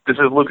This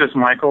is Lucas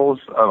Michels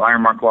of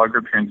Ironmark Law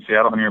Group here in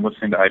Seattle, and you're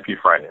listening to IP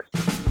Fridays.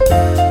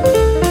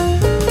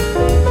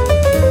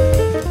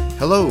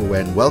 Hello,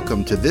 and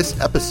welcome to this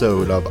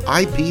episode of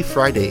IP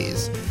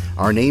Fridays.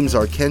 Our names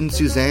are Ken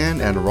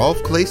Suzanne and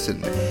Rolf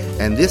Clayson,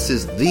 and this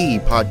is the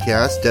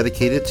podcast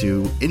dedicated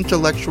to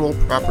intellectual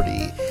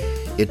property.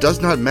 It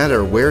does not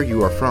matter where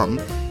you are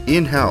from,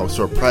 in-house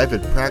or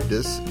private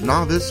practice,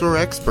 novice or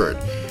expert.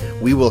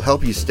 We will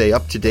help you stay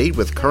up to date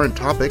with current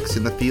topics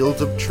in the fields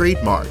of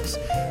trademarks,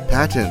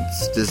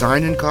 patents,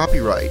 design and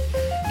copyright,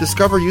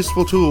 discover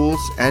useful tools,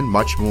 and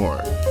much more.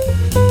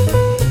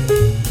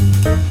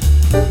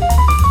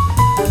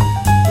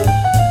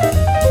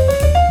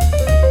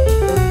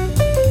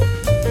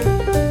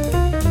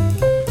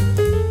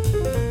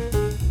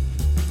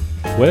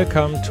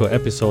 Welcome to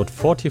episode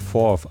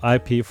 44 of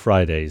IP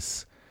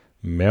Fridays.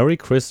 Merry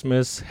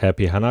Christmas,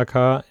 Happy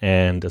Hanukkah,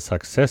 and a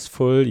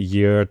successful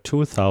year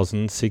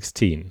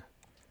 2016.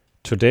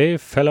 Today,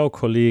 fellow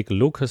colleague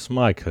Lucas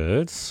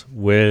Michels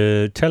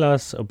will tell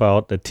us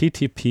about the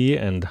TTP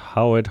and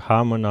how it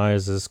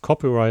harmonizes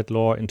copyright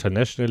law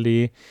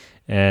internationally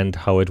and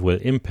how it will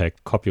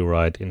impact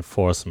copyright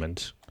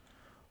enforcement.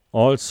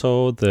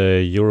 Also,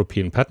 the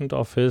European Patent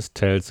Office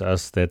tells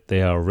us that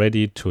they are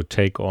ready to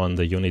take on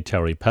the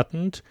Unitary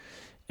patent,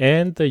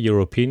 and the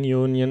European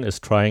Union is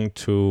trying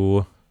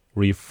to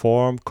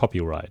reform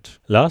copyright.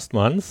 Last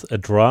month, a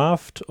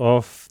draft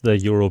of the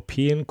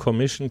European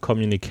Commission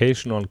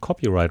communication on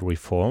copyright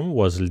reform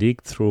was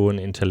leaked through an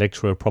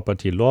intellectual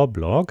property law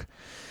blog.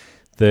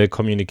 The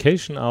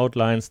communication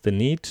outlines the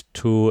need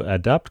to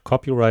adapt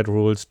copyright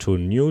rules to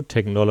new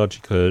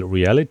technological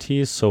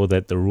realities so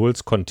that the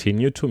rules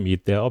continue to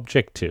meet their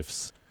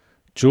objectives.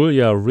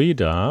 Julia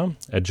Rieder,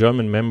 a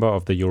German member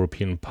of the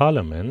European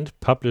Parliament,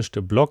 published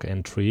a blog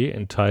entry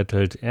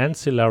entitled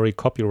Ancillary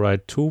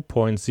Copyright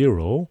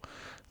 2.0.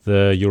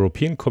 The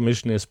European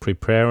Commission is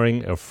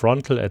preparing a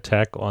frontal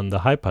attack on the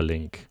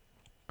hyperlink.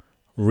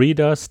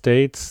 Rieder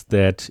states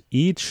that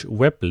each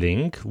web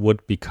link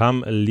would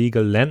become a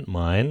legal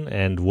landmine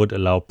and would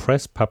allow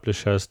press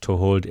publishers to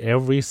hold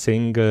every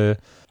single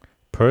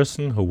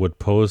person who would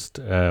post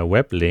a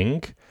web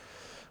link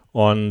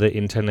on the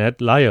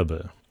internet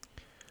liable.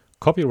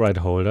 Copyright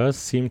holders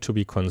seem to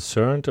be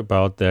concerned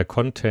about their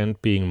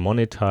content being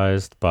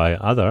monetized by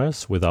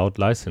others without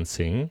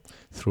licensing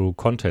through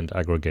content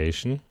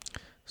aggregation.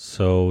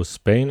 So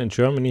Spain and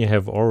Germany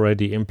have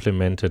already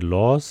implemented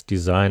laws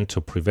designed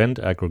to prevent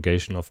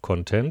aggregation of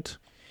content.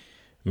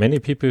 Many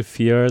people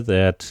fear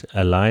that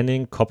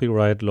aligning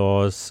copyright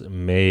laws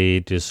may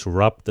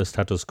disrupt the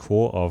status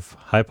quo of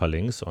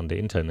hyperlinks on the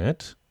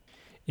internet.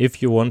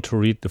 If you want to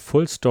read the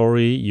full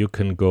story, you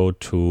can go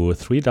to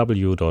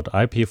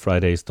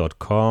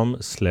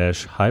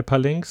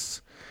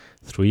www.ipfridays.com/hyperlinks,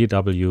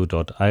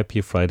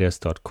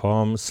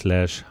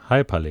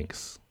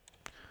 www.ipfridays.com/hyperlinks.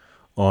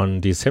 On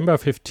December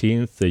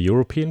 15th, the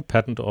European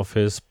Patent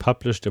Office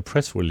published a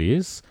press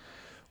release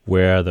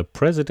where the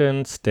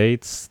President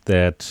states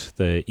that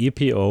the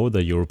EPO,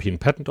 the European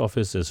Patent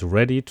Office, is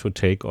ready to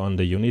take on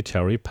the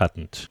Unitary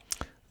patent.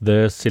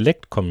 The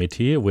Select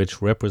Committee,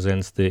 which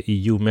represents the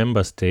EU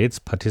member states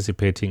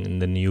participating in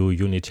the new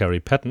Unitary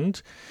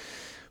patent,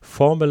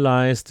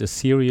 formalized a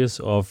series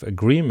of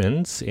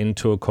agreements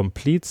into a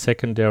complete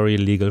secondary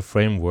legal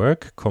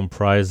framework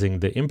comprising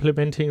the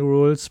implementing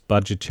rules,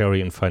 budgetary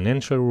and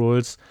financial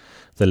rules,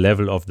 the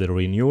level of the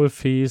renewal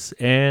fees,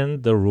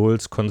 and the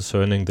rules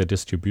concerning the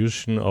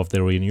distribution of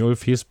the renewal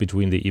fees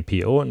between the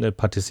EPO and the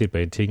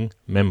participating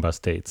member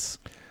states.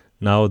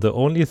 Now, the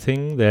only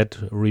thing that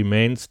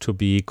remains to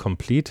be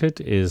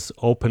completed is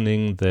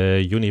opening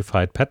the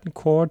Unified Patent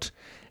Court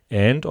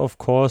and, of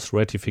course,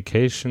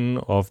 ratification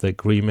of the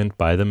agreement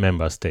by the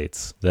member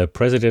states. The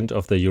President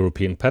of the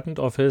European Patent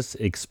Office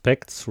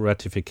expects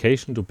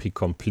ratification to be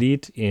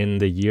complete in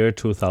the year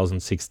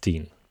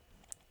 2016.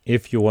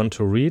 If you want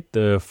to read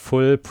the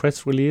full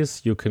press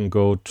release, you can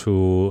go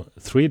to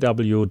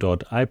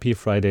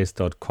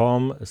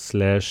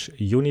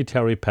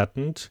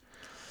www.ipfridays.com/unitarypatent,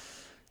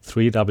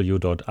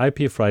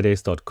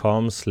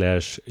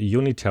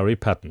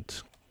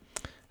 www.ipfridays.com/unitarypatent.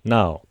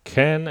 Now,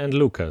 Ken and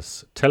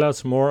Lucas, tell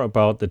us more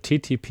about the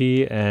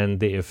TTP and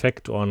the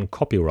effect on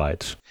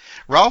copyright.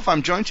 Rolf,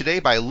 I'm joined today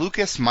by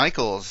Lucas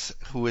Michels,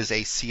 who is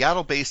a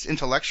Seattle-based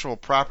intellectual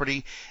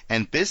property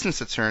and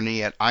business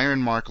attorney at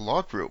Ironmark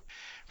Law Group.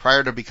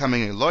 Prior to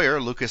becoming a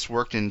lawyer, Lucas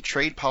worked in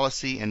trade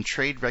policy and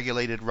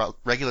trade-regulated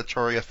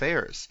regulatory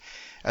affairs.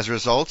 As a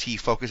result, he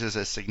focuses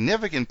a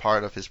significant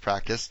part of his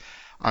practice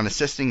on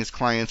assisting his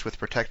clients with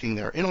protecting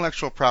their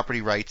intellectual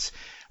property rights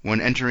when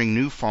entering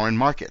new foreign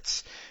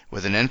markets,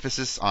 with an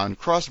emphasis on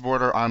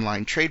cross-border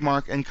online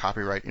trademark and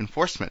copyright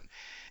enforcement.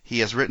 He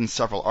has written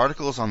several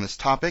articles on this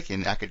topic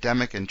in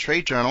academic and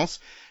trade journals,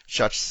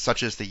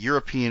 such as the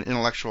European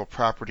Intellectual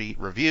Property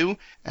Review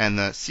and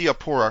the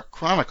Singapore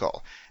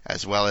Chronicle,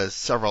 as well as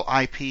several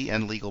IP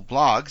and legal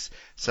blogs,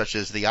 such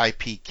as the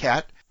IP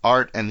Cat,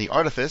 Art and the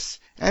Artifice,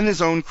 and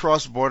his own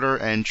cross-border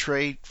and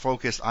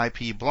trade-focused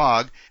IP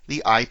blog,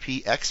 The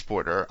IP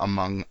Exporter,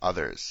 among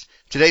others.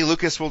 Today,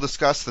 Lucas will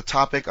discuss the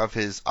topic of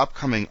his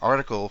upcoming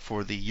article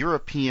for the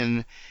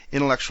European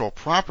Intellectual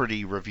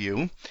Property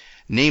Review,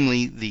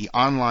 namely the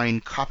online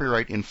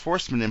copyright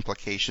enforcement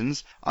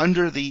implications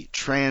under the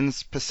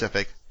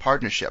Trans-Pacific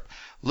Partnership.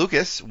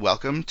 Lucas,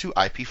 welcome to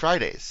IP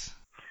Fridays.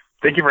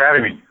 Thank you for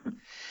having me.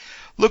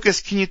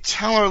 Lucas, can you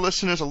tell our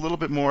listeners a little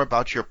bit more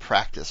about your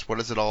practice? What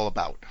is it all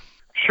about?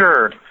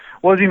 Sure.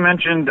 Well, as you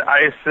mentioned, I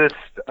assist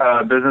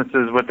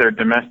businesses with their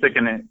domestic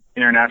and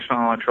international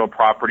intellectual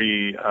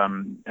property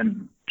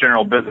and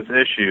general business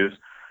issues.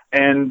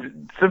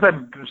 And since I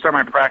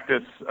started my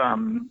practice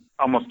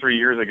almost 3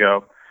 years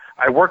ago,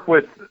 I've worked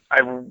with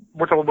a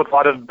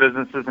lot of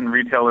businesses and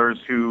retailers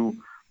who,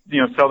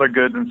 sell their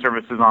goods and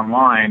services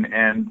online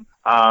and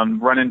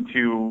run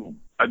into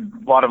a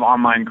lot of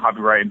online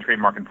copyright and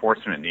trademark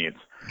enforcement needs.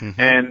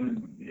 Mm-hmm.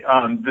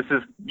 And this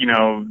is,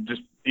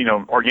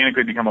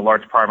 organically become a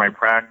large part of my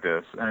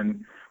practice.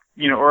 And,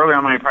 early on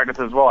in my practice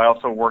as well, I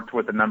also worked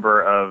with a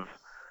number of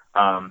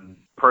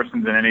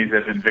persons and entities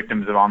that have been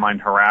victims of online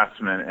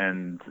harassment.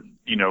 And,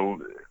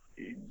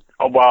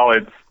 while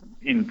it's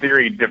in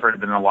theory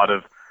different than a lot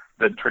of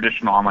the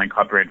traditional online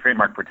copyright and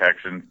trademark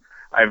protections,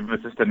 I've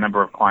assisted a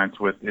number of clients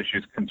with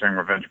issues concerning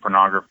revenge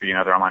pornography and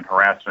other online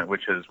harassment,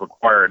 which has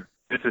required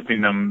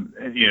assisting them,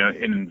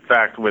 in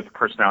fact, with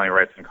personality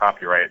rights and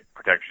copyright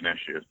protection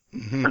issues.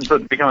 Mm-hmm. And so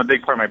it's become a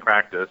big part of my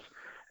practice.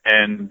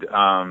 And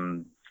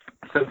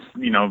since,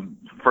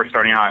 first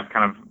starting out, I've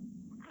kind of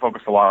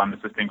focused a lot on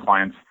assisting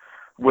clients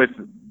with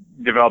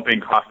developing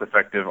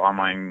cost-effective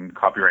online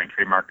copyright and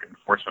trademark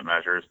enforcement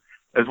measures,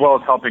 as well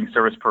as helping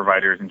service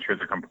providers ensure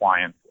their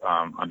compliance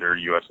under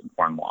U.S. and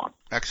foreign law.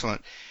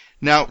 Excellent.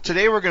 Now,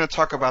 today we're going to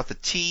talk about the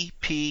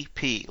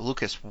TPP.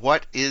 Lucas,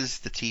 what is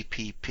the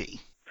TPP?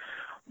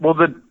 Well,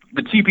 the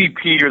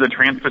TPP, or the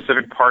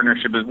Trans-Pacific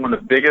Partnership, is one of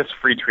the biggest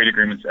free trade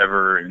agreements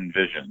ever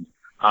envisioned.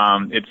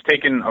 It's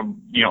taken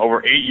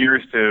over 8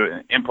 years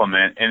to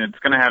implement, and it's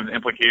going to have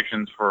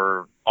implications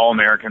for all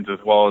Americans as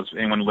well as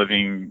anyone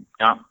living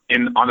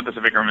on the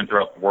Pacific Rim and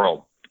throughout the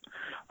world.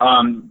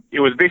 It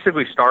was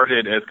basically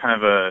started as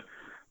kind of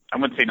I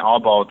wouldn't say an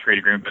all-ball trade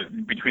agreement,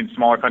 but between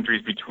smaller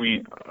countries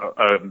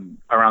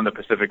around the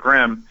Pacific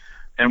Rim.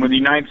 And when the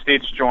United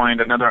States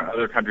joined,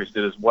 other countries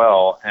did as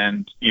well.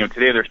 And,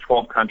 today there's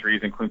 12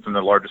 countries, including some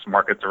of the largest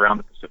markets around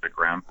the Pacific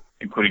Rim,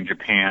 including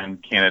Japan,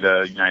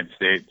 Canada, United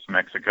States,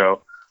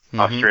 Mexico, mm-hmm.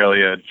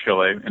 Australia,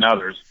 Chile, and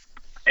others.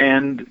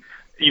 And,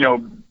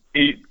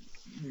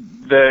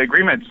 the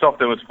agreement itself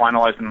that was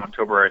finalized in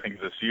October, I think,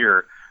 of this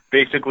year,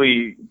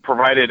 basically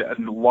provided a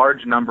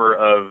large number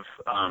of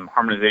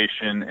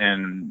harmonization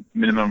and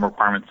minimum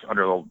requirements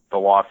under the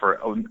law for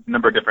a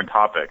number of different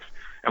topics.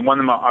 And one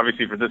of them,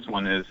 obviously, for this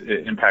one is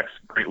it impacts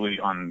greatly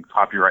on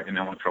copyright and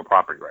intellectual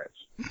property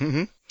rights.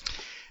 Mm-hmm.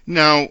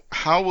 Now,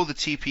 how will the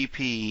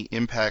TPP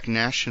impact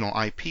national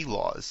IP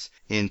laws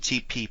in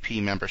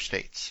TPP member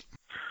states?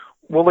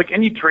 Well, like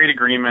any trade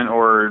agreement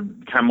or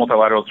kind of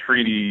multilateral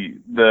treaty,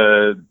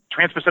 the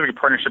Trans-Pacific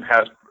Partnership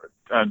has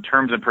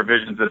terms and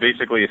provisions that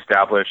basically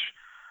establish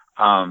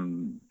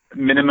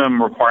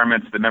minimum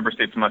requirements that member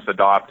states must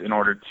adopt in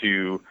order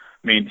to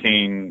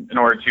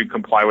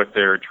comply with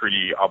their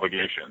treaty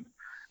obligations.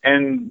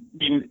 And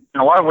in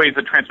a lot of ways,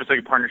 the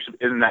Trans-Pacific Partnership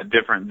isn't that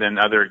different than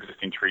other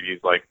existing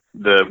treaties like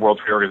the World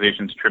Trade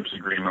Organization's TRIPS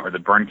Agreement or the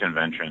Berne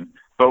Convention.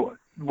 But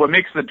what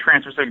makes the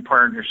Trans-Pacific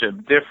Partnership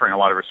different in a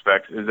lot of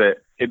respects is that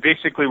it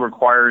basically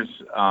requires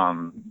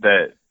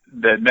that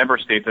member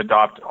states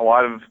adopt a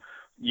lot of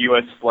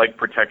U.S.-like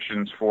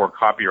protections for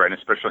copyright,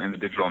 especially in the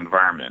digital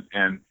environment.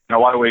 And in a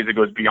lot of ways, it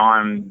goes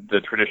beyond the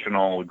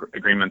traditional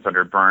agreements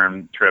under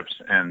Berne,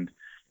 TRIPS, and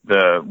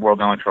the World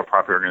Intellectual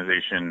Property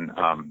Organization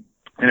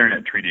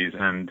Internet treaties,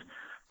 and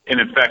in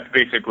effect,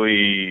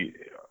 basically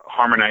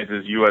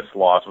harmonizes U.S.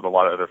 laws with a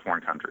lot of other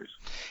foreign countries.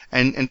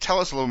 And tell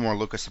us a little more,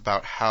 Lucas,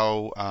 about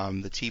how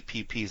the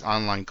TPP's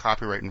online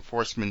copyright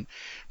enforcement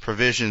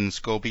provisions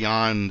go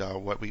beyond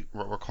what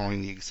we're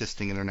calling the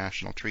existing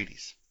international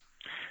treaties.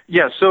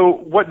 Yeah, so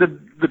what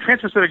the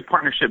Trans-Pacific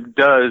Partnership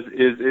does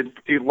is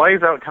it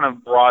lays out kind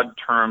of broad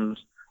terms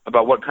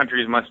about what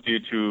countries must do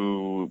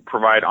to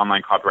provide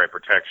online copyright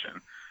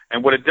protection.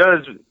 And what it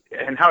does,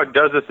 and how it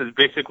does this, is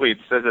basically it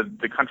says that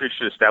the country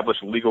should establish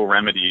legal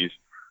remedies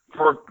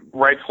for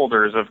rights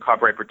holders of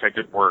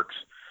copyright-protected works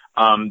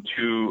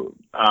to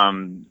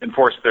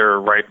enforce their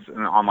rights in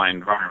an online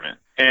environment.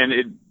 And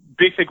it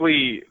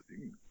basically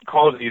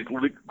calls these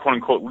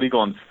quote-unquote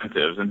legal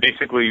incentives, and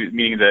basically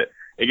meaning that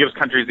it gives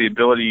countries the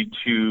ability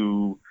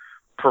to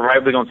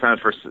provide legal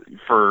incentives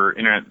for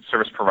internet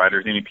service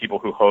providers, any people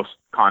who host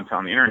content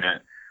on the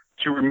internet,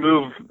 to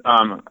remove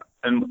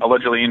and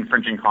allegedly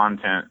infringing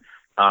content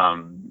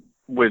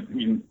with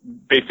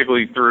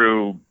basically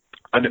through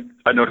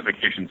a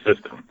notification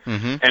system.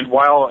 Mm-hmm. And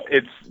while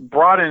it's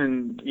broad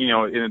in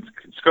its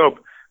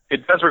scope,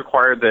 it does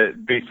require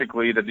that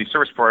basically that the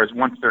service providers,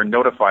 once they're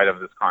notified of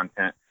this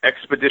content,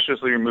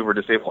 expeditiously remove or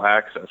disable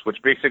access,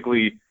 which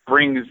basically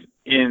brings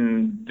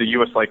in the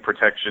U.S.-like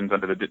protections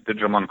under the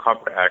Digital Millennium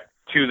Copyright Act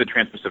to the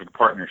Trans-Pacific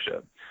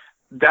Partnership.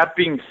 That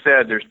being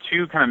said, there's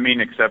two kind of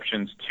main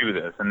exceptions to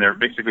this, and they're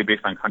basically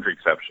based on country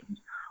exceptions.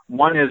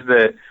 One is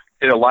that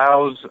it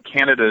allows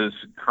Canada's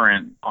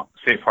current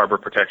safe harbor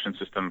protection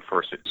system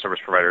for service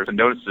providers, a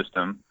notice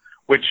system,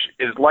 which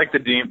is like the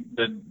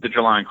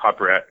Digital Millennium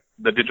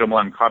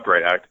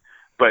Copyright Act,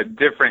 but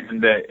different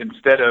in that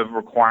instead of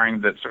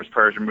requiring that service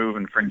providers remove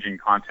infringing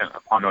content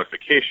upon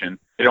notification,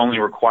 it only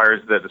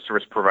requires that the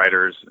service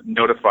providers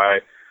notify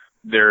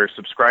their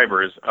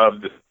subscribers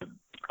of the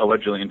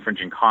allegedly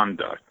infringing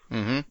conduct.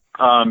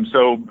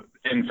 So,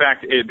 in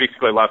fact, it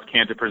basically allows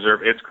Canada to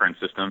preserve its current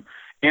system,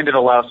 and it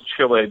allows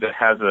Chile, that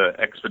has an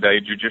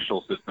expedited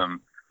judicial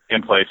system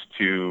in place,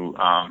 to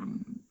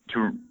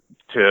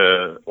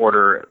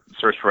order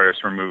service providers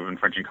to remove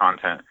infringing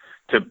content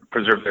to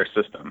preserve their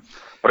system.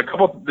 But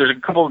there's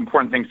a couple of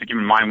important things to keep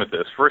in mind with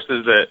this. First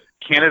is that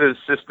Canada's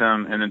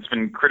system, and it's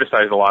been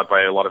criticized a lot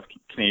by a lot of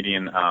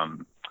Canadian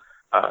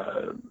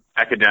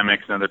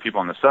academics and other people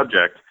on the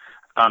subject.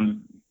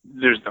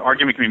 There's the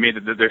argument can be made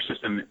that their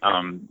system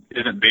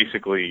isn't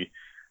basically,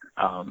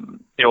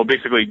 it will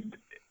basically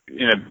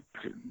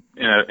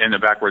in a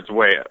backwards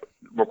way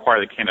require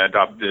that Canada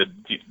adopt the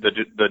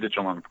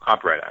Digital Millennium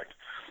Copyright Act.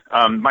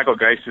 Michael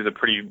Geist, who's a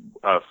pretty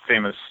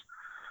famous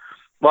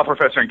law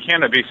professor in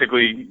Canada,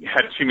 basically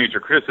had two major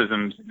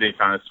criticisms they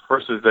found.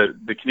 First is that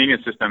the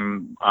Canadian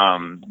system,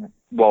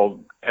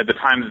 at the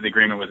time that the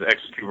agreement was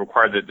executed,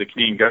 required that the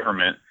Canadian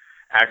government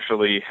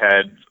actually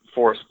had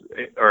forced,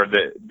 or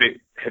that they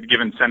had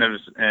given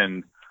incentives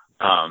and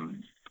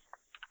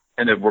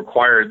it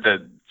required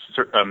that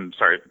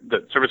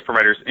that service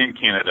providers in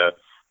Canada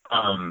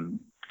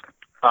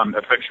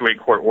effectuate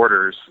court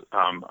orders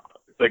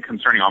like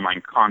concerning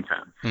online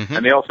content.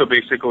 And they also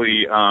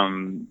basically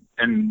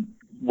and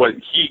what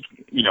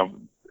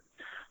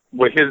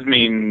his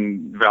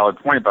main valid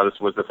point about this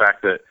was the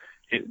fact that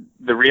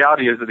the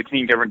reality is that the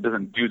Canadian government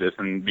doesn't do this,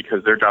 and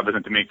because their job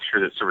isn't to make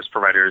sure that service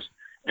providers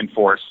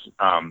enforce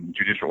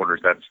judicial orders.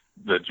 That's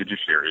the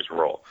judiciary's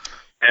role.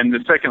 And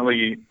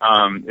secondly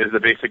is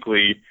that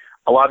basically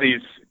a lot of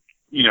these,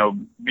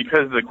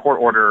 because the court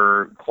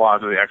order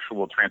clause of the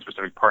actual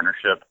Trans-Pacific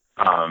Partnership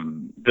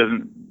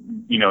doesn't,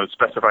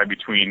 specify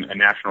between a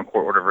national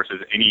court order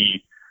versus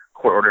any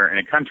court order in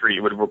a country,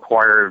 it would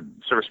require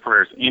service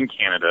providers in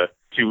Canada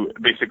to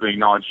basically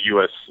acknowledge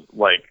U.S.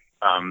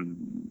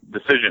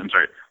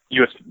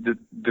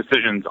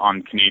 decisions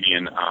on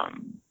Canadian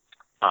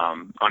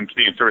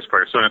service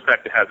providers. So in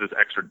effect, it has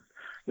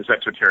this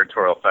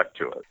extraterritorial effect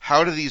to it.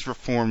 How do these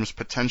reforms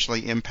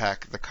potentially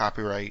impact the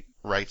copyright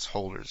rights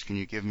holders? Can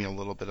you give me a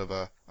little bit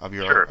of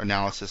your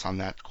analysis on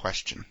that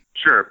question?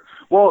 Sure.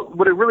 Well,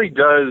 what it really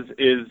does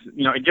is,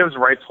 it gives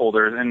rights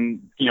holders,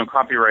 and,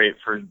 copyright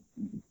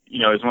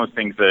is one of those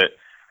things that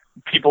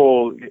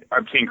people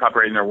obtain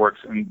copyright in their works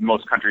in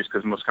most countries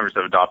because most countries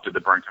have adopted the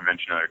Berne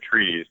Convention and other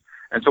treaties.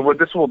 And so what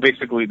this will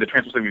basically, the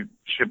Trans-Pacific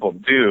will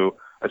do,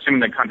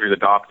 assuming that countries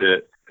adopt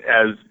it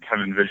as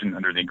kind of envisioned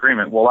under the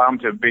agreement, will allow them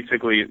to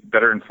basically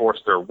better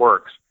enforce their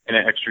works in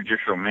an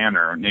extrajudicial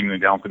manner, namely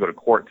they don't have to go to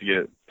court to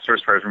get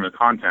service providers to remove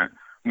content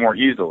more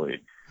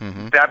easily.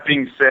 That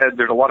being said,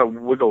 there's a lot of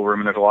wiggle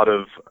room and there's a lot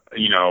of,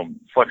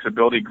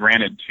 flexibility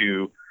granted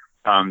to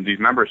these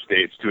member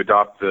states to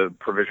adopt the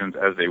provisions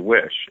as they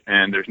wish.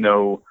 And there's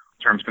no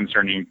terms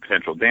concerning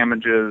potential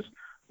damages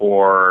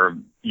or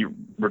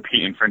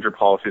repeat infringer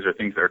policies or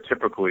things that are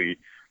typically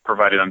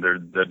provided under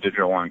the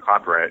Digital Millennium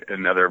Copyright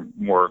and other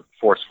more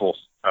forceful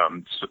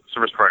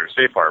service provider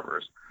safe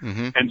harbors.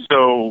 And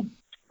so,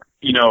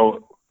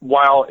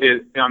 while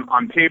it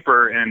on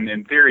paper and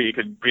in theory it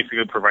could basically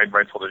provide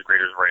rights holders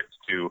greater rights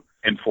to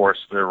enforce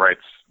their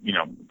rights,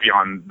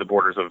 beyond the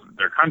borders of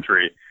their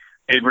country,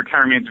 it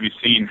kind of remains to be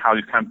seen how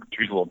these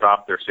countries will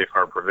adopt their safe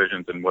harbor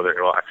provisions and whether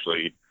it will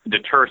actually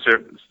deter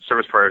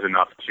service providers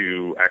enough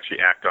to actually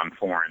act on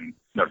foreign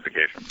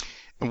notifications.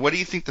 And what do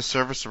you think the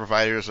service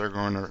providers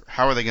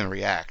how are they going to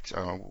react?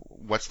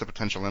 What's the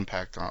potential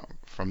impact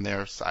from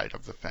their side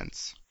of the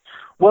fence?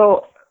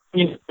 Well,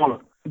 that's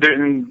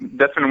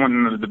been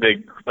one of the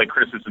big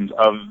criticisms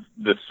of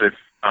the safe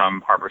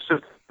harbor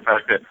system, the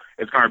fact that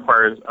it's going to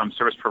require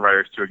service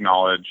providers to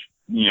acknowledge,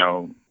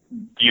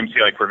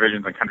 DMC-like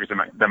provisions in countries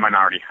that might not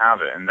already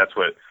have it, and that's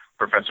what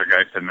Professor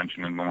Geist had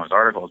mentioned in one of his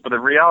articles. But the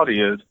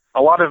reality is,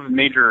 a lot of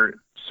major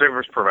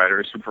service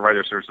providers who provide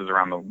their services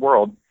around the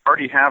world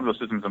already have those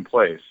systems in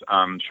place.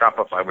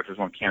 Shopify, which is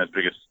one of Canada's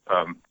biggest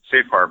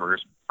safe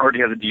harbors, already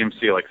has a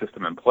DMC-like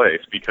system in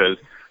place because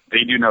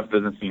they do enough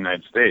business in the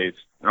United States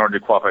in order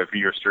to qualify for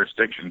U.S.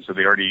 jurisdiction. So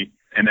they already,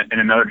 and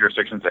in other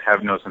jurisdictions that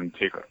have notice and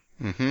take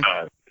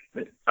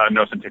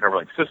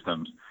harbor-like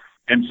systems.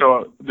 And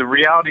so the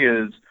reality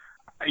is,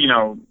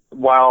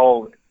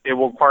 while it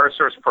will require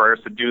service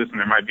providers to do this and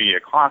there might be a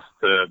cost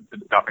to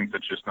adopting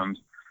such systems,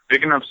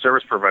 big enough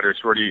service providers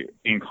who are already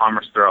in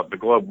commerce throughout the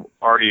globe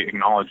already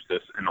acknowledge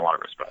this in a lot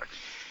of respects.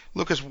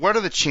 Lucas, what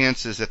are the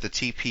chances that the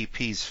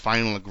TPP's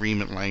final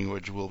agreement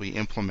language will be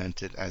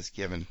implemented as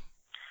given?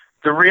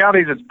 The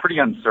reality is it's pretty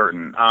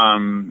uncertain,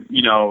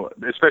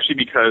 especially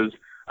because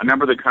a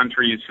number of the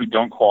countries who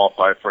don't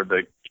qualify for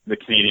the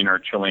Canadian or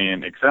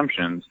Chilean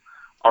exemptions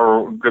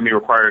are going to be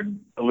required,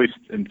 at least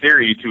in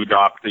theory, to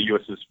adopt a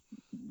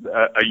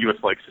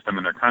U.S.-like system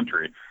in their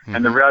country. Mm-hmm.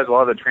 And the reality is a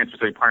lot of the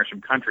Trans-Pacific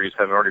Partnership countries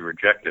have already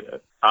rejected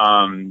it,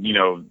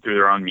 through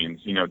their own means.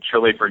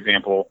 Chile, for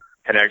example,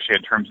 had actually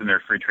had terms in their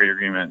free trade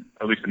agreement,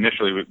 at least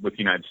initially with the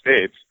United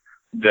States,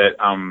 that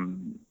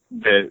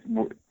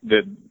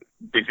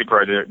basically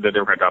provided that they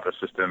were going to adopt a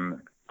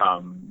system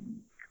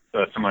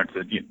similar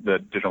to the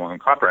Digital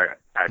and Copyright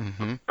Act,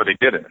 mm-hmm. but they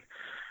didn't.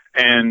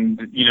 And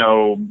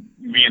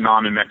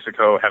Vietnam and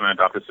Mexico haven't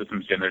adopted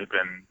systems yet. There's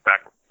been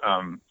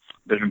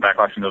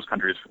backlash in those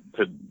countries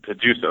to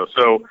do so.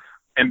 So,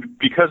 and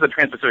because the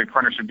Trans-Pacific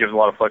Partnership gives a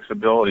lot of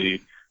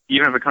flexibility,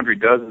 even if a country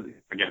does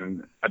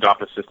again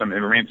adopt a system, it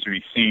remains to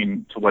be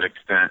seen to what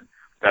extent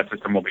that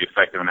system will be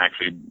effective in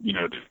actually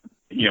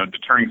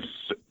deterring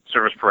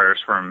service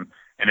providers from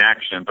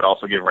inaction, but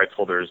also give rights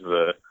holders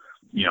the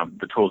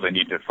tools they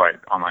need to fight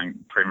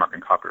online trademark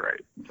and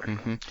copyright.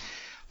 Mm-hmm.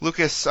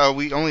 Lucas,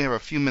 we only have a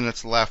few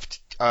minutes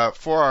left.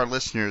 For our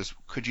listeners,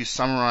 could you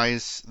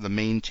summarize the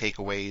main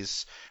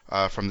takeaways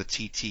from the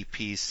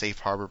TTP's safe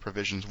harbor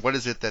provisions? What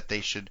is it that they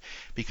should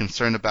be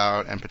concerned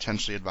about and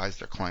potentially advise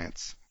their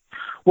clients?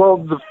 Well,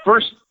 the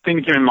first thing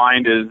to keep in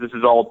mind is this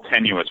is all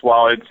tenuous.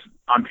 While it's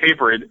on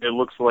paper, it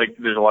looks like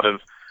there's a lot of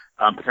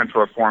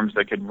potential reforms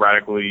that could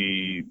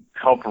radically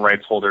help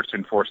rights holders to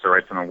enforce their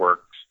rights in the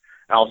works,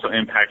 and also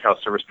impact how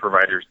service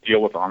providers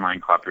deal with online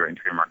copyright and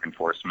trademark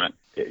enforcement.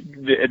 At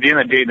the end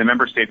of the day, the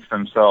member states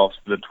themselves,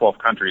 the 12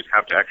 countries,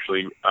 have to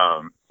actually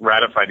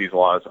ratify these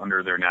laws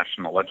under their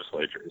national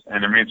legislatures.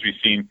 And it remains to be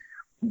seen,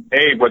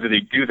 A, whether they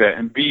do that,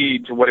 and B,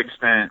 to what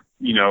extent,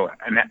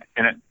 and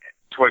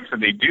to what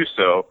extent they do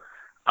so,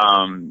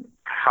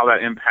 how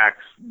that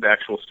impacts the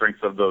actual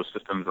strength of those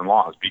systems and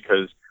laws.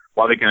 Because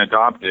while they can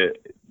adopt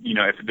it,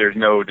 if there's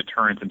no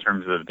deterrence in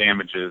terms of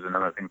damages and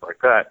other things like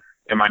that,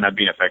 it might not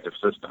be an effective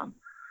system.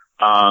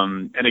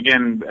 And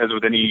again, as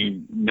with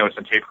any notice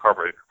and tape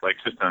harbor like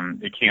system,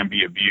 it can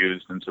be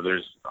abused, and so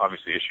there's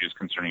obviously issues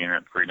concerning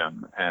internet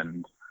freedom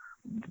and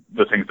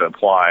the things that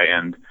apply.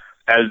 And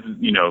as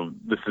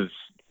this is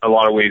a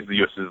lot of ways the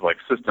U.S.'s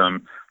like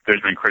system,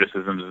 there's been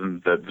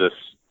criticisms that that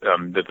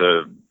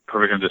the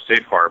provision of the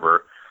safe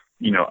harbor,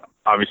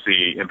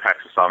 obviously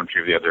impacts the sovereignty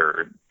of the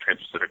other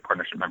Trans-Pacific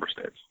Partnership member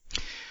states.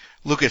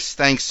 Lucas,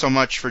 thanks so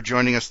much for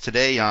joining us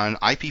today on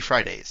IP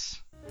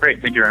Fridays.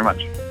 Great, thank you very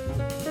much.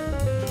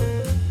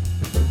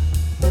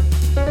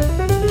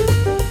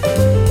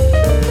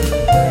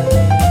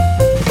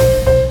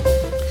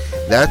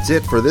 That's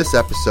it for this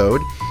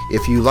episode.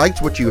 If you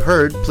liked what you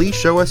heard, please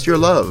show us your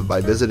love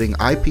by visiting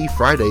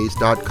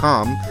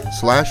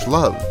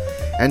ipfridays.com/love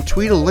and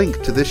tweet a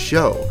link to this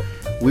show.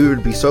 We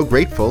would be so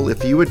grateful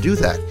if you would do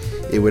that.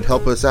 It would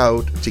help us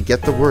out to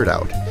get the word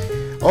out.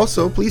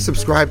 Also, please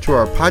subscribe to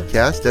our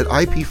podcast at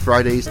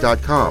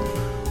ipfridays.com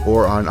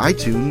or on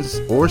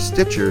iTunes or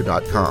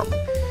Stitcher.com.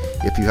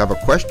 If you have a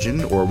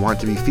question or want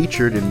to be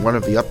featured in one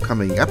of the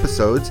upcoming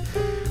episodes,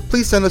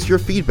 please send us your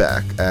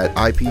feedback at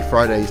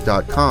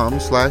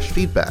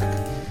ipfridays.com/feedback.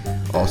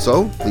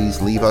 Also,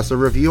 please leave us a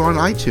review on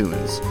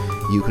iTunes.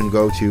 You can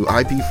go to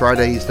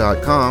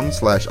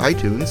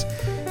ipfridays.com/iTunes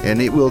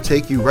and it will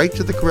take you right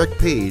to the correct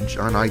page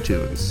on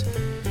iTunes.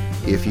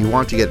 If you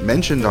want to get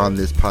mentioned on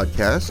this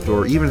podcast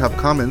or even have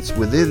comments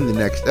within the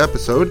next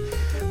episode,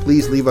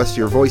 please leave us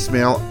your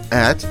voicemail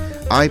at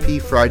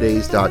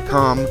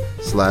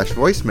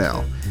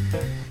ipfridays.com/voicemail.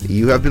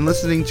 You have been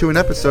listening to an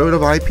episode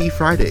of IP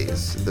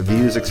Fridays. The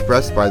views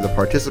expressed by the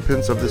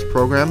participants of this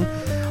program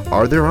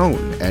are their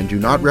own and do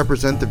not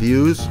represent the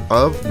views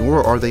of,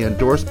 nor are they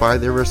endorsed by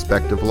their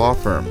respective law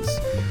firms.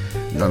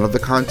 None of the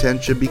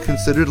content should be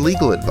considered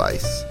legal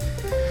advice.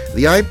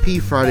 The IP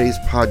Fridays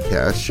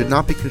podcast should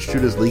not be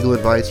construed as legal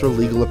advice or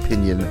legal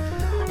opinion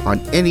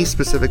on any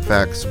specific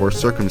facts or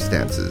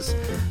circumstances.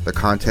 The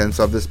contents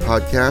of this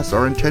podcast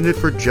are intended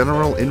for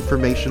general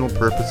informational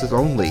purposes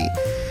only,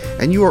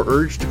 and you are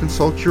urged to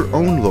consult your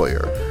own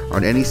lawyer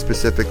on any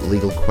specific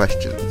legal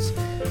questions.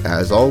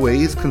 As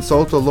always,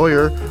 consult a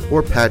lawyer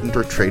or patent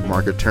or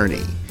trademark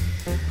attorney.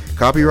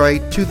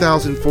 Copyright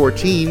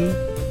 2014,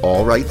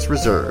 all rights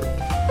reserved.